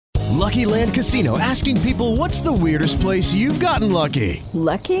Lucky Land Casino, asking people, what's the weirdest place you've gotten lucky?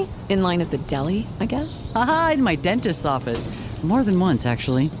 Lucky? In line at the deli, I guess? Aha, in my dentist's office. More than once,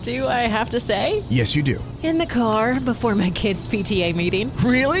 actually. Do I have to say? Yes, you do. In the car before my kids' PTA meeting.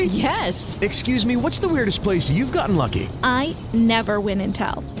 Really? Yes. Excuse me, what's the weirdest place you've gotten lucky? I never win and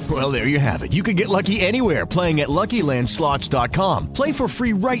tell. Well, there you have it. You can get lucky anywhere, playing at LuckyLandSlots.com. Play for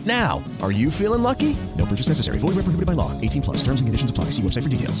free right now. Are you feeling lucky? No purchase necessary. Void where prohibited by law. 18 plus. Terms and conditions apply. See website for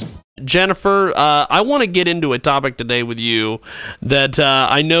details. Jennifer, I want to get into a topic today with you that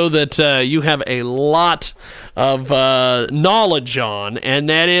I know that you have a lot of knowledge on, and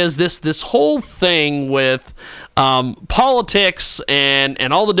that is this whole thing with politics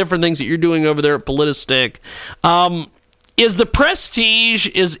and all the different things that you're doing over there at Politistic. Is the prestige,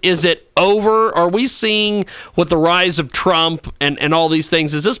 is it over? Are we seeing with the rise of Trump and all these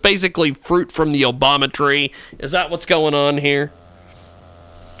things, is this basically fruit from the Obama tree? Is that what's going on here?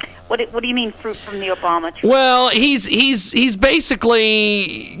 What do you mean fruit from the Obama tree? Well, he's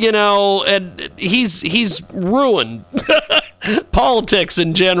basically, he's ruined politics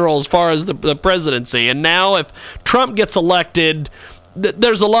in general as far as the presidency. And now if Trump gets elected,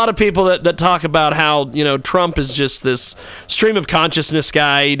 there's a lot of people that talk about how, Trump is just this stream of consciousness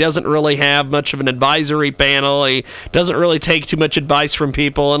guy. He doesn't really have much of an advisory panel. He doesn't really take too much advice from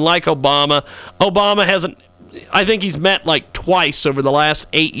people. And like Obama hasn't, I think he's met like twice over the last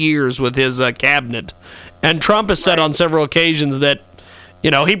 8 years with his cabinet. And Trump has said on several occasions that,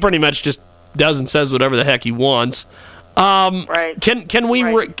 he pretty much just does and says whatever the heck he wants. Right. Can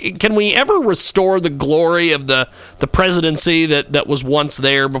we ever restore the glory of the presidency that was once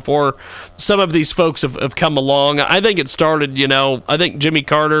there before some of these folks have come along? I think it started, I think Jimmy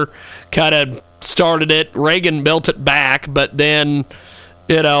Carter kind of started it. Reagan built it back, but then,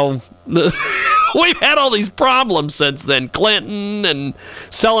 we've had all these problems since then. Clinton and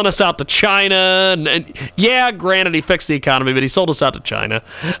selling us out to China. And yeah, granted, he fixed the economy, but he sold us out to China.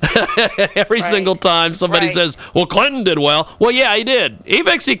 Every single time somebody says, well, Clinton did well. Well, yeah, he did. He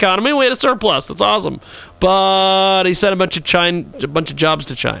fixed the economy. We had a surplus. That's awesome. But he sent a bunch of jobs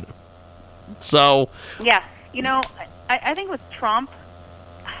to China. So. Yeah. I think with Trump,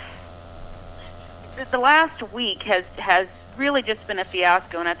 the last week has really just been a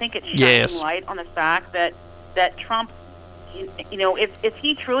fiasco, and I think it's shining light on the fact that Trump, if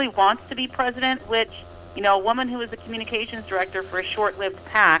he truly wants to be president, which, a woman who was the communications director for a short-lived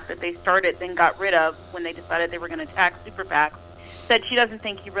PAC that they started then got rid of when they decided they were going to tax super PACs, said she doesn't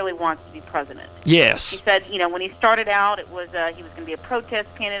think he really wants to be president. Yes. He said, when he started out, it was he was going to be a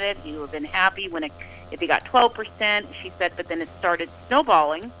protest candidate. He would have been happy if he got 12%. She said, but then it started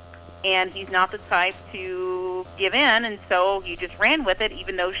snowballing. And he's not the type to give in, and so he just ran with it,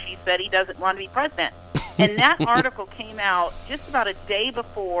 even though she said he doesn't want to be president. And that article came out just about a day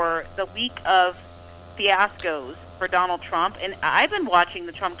before the week of fiascos for Donald Trump. And I've been watching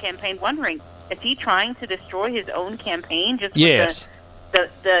the Trump campaign wondering, is he trying to destroy his own campaign? Just with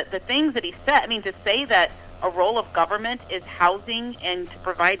the things that he said. I mean, to say that a role of government is housing and to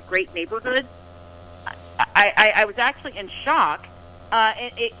provide great neighborhoods, I was actually in shock.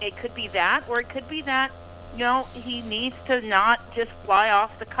 It could be that, or it could be that, he needs to not just fly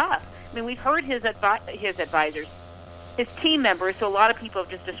off the cuff. I mean, we've heard his advisors, his team members, who a lot of people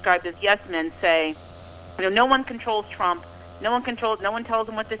have just described as yes men, say, no one controls Trump. No one tells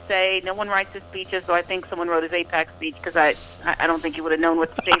him what to say. No one writes his speeches, though I think someone wrote his APEC speech because I don't think he would have known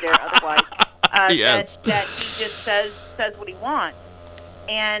what to say there otherwise. Yes. That he just says what he wants.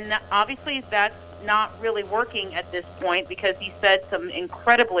 And obviously that's not really working at this point because he said some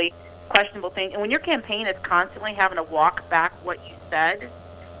incredibly questionable things. And when your campaign is constantly having to walk back what you said,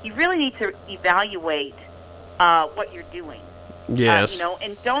 you really need to evaluate what you're doing. Yes.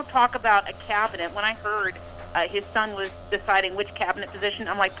 And don't talk about a cabinet. When I heard his son was deciding which cabinet position,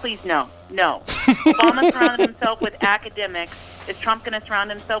 I'm like, please, no. Obama surrounded himself with academics. Is Trump going to surround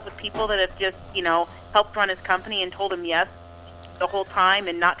himself with people that have just, helped run his company and told him yes the whole time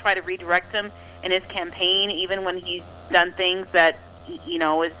and not try to redirect him in his campaign, even when he's done things that,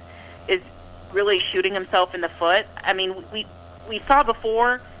 is really shooting himself in the foot? I mean, we saw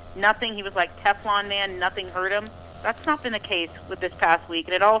before, nothing, he was like Teflon Man, nothing hurt him. That's not been the case with this past week.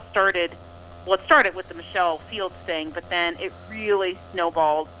 And it all started with the Michelle Fields thing, but then it really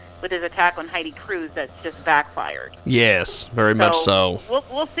snowballed with his attack on Heidi Cruz that's just backfired. Yes, very much so.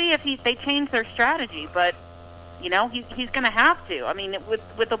 We'll see if they change their strategy, but, he's going to have to. I mean, with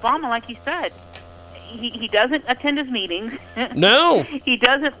Obama, like you said, he doesn't attend his meetings. No. He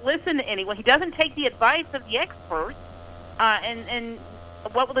doesn't listen to anyone. He doesn't take the advice of the experts. And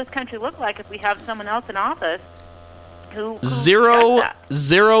what will this country look like if we have someone else in office Who does that?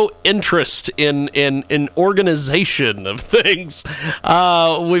 Zero interest in organization of things.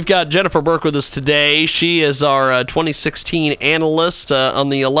 We've got Jennifer Burke with us today. She is our 2016 analyst on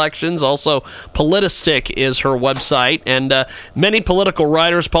the elections. Also, Politistic is her website. And many political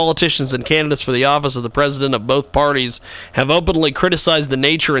writers, politicians, and candidates for the office of the president of both parties have openly criticized the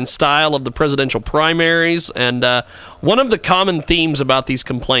nature and style of the presidential primaries. And one of the common themes about these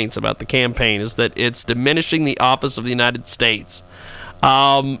complaints about the campaign is that it's diminishing the office of the United States.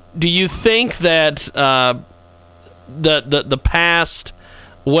 Do you think that the past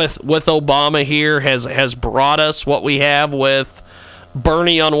with Obama here has brought us what we have with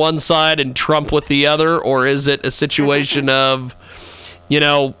Bernie on one side and Trump with the other, or is it a situation of,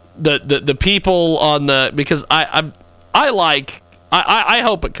 the people on the, because I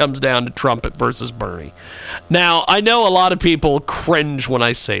hope it comes down to Trump versus Bernie. Now, I know a lot of people cringe when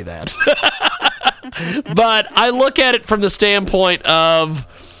I say that. But I look at it from the standpoint of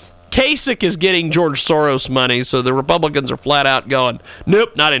Kasich is getting George Soros money, so the Republicans are flat out going,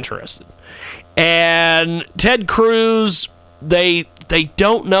 nope, not interested. And Ted Cruz, they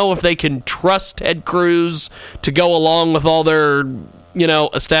don't know if they can trust Ted Cruz to go along with all their,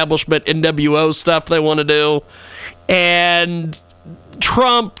 establishment NWO stuff they want to do. And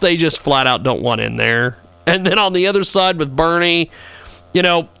Trump, they just flat out don't want in there. And then on the other side with Bernie,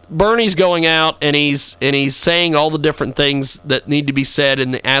 Bernie's going out and he's saying all the different things that need to be said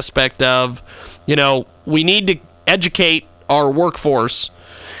in the aspect of, we need to educate our workforce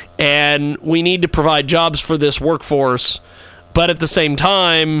and we need to provide jobs for this workforce. But at the same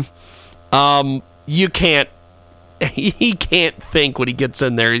time, he can't think when he gets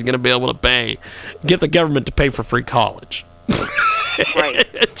in there he's going to be able to get the government to pay for free college. Right.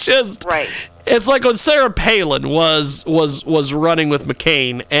 It's just right. It's like when Sarah Palin was running with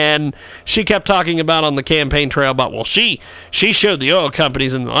McCain, and she kept talking about on the campaign trail about, well, she showed the oil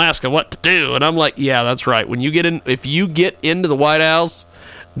companies in Alaska what to do, and I'm like, yeah, that's right. If you get into the White House,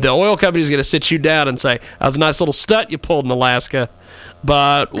 the oil company's going to sit you down and say, that was a nice little stunt you pulled in Alaska,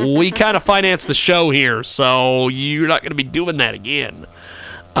 but we kind of financed the show here, so you're not going to be doing that again.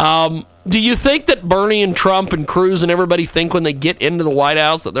 Do you think that Bernie and Trump and Cruz and everybody think when they get into the White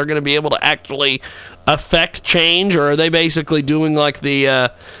House that they're going to be able to actually affect change, or are they basically doing like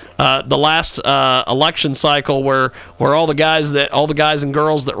the last election cycle where all the guys and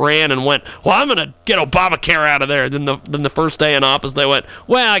girls that ran and went, well, I'm going to get Obamacare out of there. Then the first day in office they went,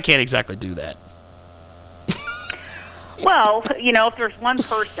 well, I can't exactly do that. Well, if there's one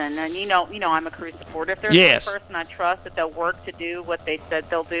person, and I'm a Cruz supporter, if there's one person I trust that they'll work to do what they said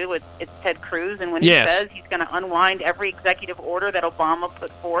they'll do, it's Ted Cruz. And when he says he's going to unwind every executive order that Obama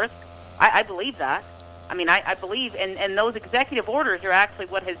put forth, I believe that. I mean, I believe, and those executive orders are actually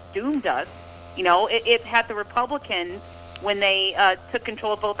what has doomed us. It had the Republicans, when they took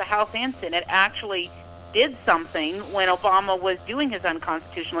control of both the House and Senate, actually did something when Obama was doing his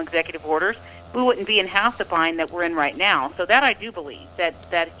unconstitutional executive orders. We wouldn't be in half the bind that we're in right now. So that I do believe that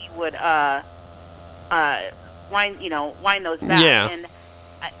he would wind those back. Yeah. And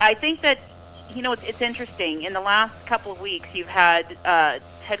I think that it's interesting. In the last couple of weeks, you've had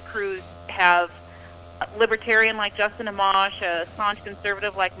Ted Cruz have a libertarian like Justin Amash, a staunch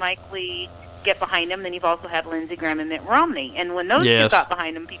conservative like Mike Lee get behind him. Then you've also had Lindsey Graham and Mitt Romney. And when those two got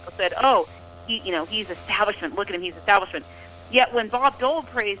behind him, people said, "Oh, he's establishment. Look at him, he's establishment." Yet when Bob Dole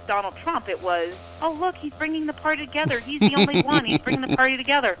praised Donald Trump, it was, oh, look, he's bringing the party together. He's the only one. He's bringing the party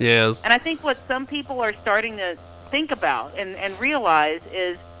together. Yes. And I think what some people are starting to think about and realize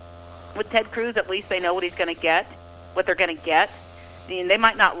is with Ted Cruz, at least they know what he's going to get, what they're going to get. I mean, they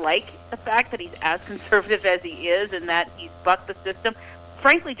might not like the fact that he's as conservative as he is and that he's bucked the system.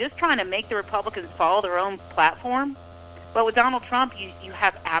 Frankly, just trying to make the Republicans follow their own platform. But with Donald Trump, you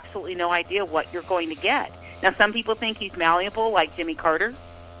have absolutely no idea what you're going to get. Now, some people think he's malleable, like Jimmy Carter.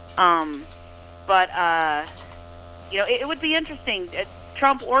 But it would be interesting,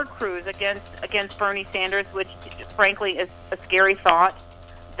 Trump or Cruz against Bernie Sanders, which, frankly, is a scary thought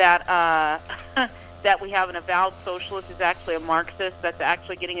that that we have an avowed socialist who's actually a Marxist that's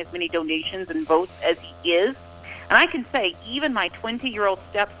actually getting as many donations and votes as he is. And I can say, even my 20-year-old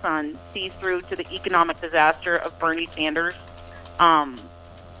stepson sees through to the economic disaster of Bernie Sanders.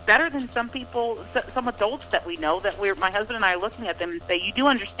 Better than some people, some adults that we know, that my husband and I are looking at them and say, you do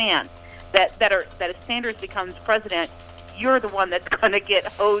understand that if Sanders becomes president, you're the one that's going to get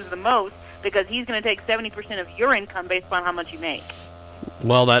hosed the most because he's going to take 70% of your income based on how much you make.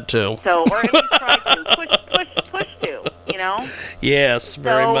 Well, that too. So, or at least try to push to, Yes,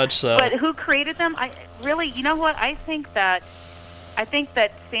 very much so. But who created them? What? I think that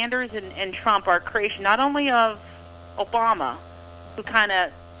Sanders and Trump are a creation not only of Obama, who kind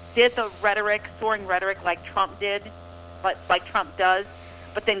of did the rhetoric, soaring rhetoric like Trump did, like Trump does,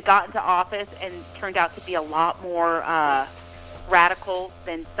 but then got into office and turned out to be a lot more radical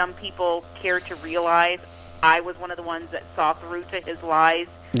than some people cared to realize. I was one of the ones that saw through to his lies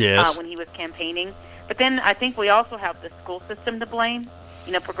when he was campaigning. But then I think we also have the school system to blame.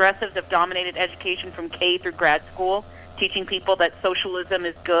 You know, progressives have dominated education from K through grad school, teaching people that socialism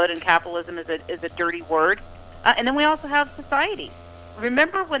is good and capitalism is a dirty word. And then we also have society.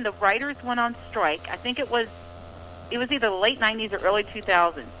 Remember when the writers went on strike? I think it was either the late 90s or early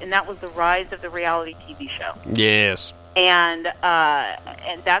 2000s, and that was the rise of the reality TV show. Yes. And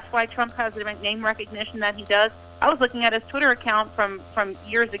that's why Trump has the name recognition that he does. I was looking at his Twitter account from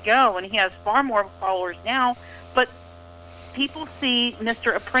years ago, and he has far more followers now. But people see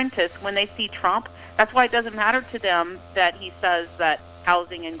Mr. Apprentice when they see Trump. That's why it doesn't matter to them that he says that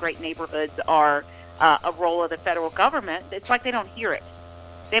housing in great neighborhoods are a role of the federal government. It's like they don't hear it.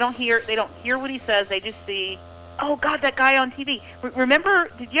 They don't hear what he says. They just see, oh, God, that guy on TV. Remember,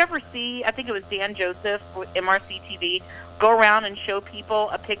 did you ever see, I think it was Dan Joseph with MRC TV, go around and show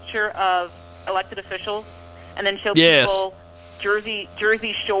people a picture of elected officials and then show people Jersey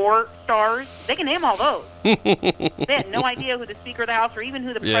Shore stars? They can name all those. They had no idea who the Speaker of the House or even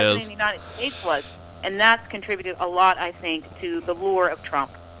who the President of the United States was. And that's contributed a lot, I think, to the lure of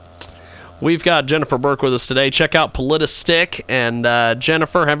Trump. We've got Jennifer Burke with us today. Check out Politistick. And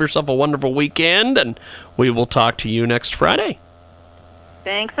Jennifer, have yourself a wonderful weekend, and we will talk to you next Friday.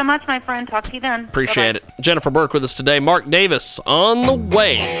 Thanks so much, my friend. Talk to you then. Appreciate it. Jennifer Burke with us today. Mark Davis on the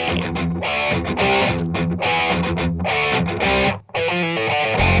way.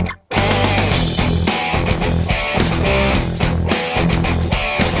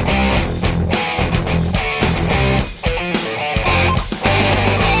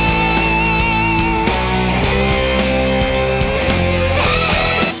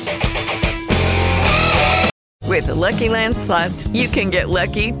 With the Lucky Land Slots, you can get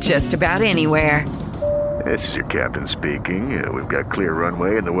lucky just about anywhere. This is your captain speaking. We've got clear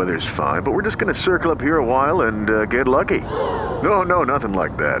runway and the weather's fine, but we're just going to circle up here a while and get lucky. No, nothing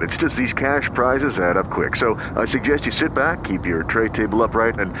like that. It's just these cash prizes add up quick. So I suggest you sit back, keep your tray table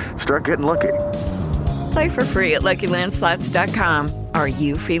upright, and start getting lucky. Play for free at LuckyLandSlots.com. Are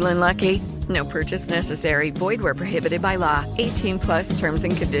you feeling lucky? No purchase necessary. Void where prohibited by law. 18+ terms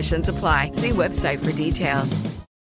and conditions apply. See website for details.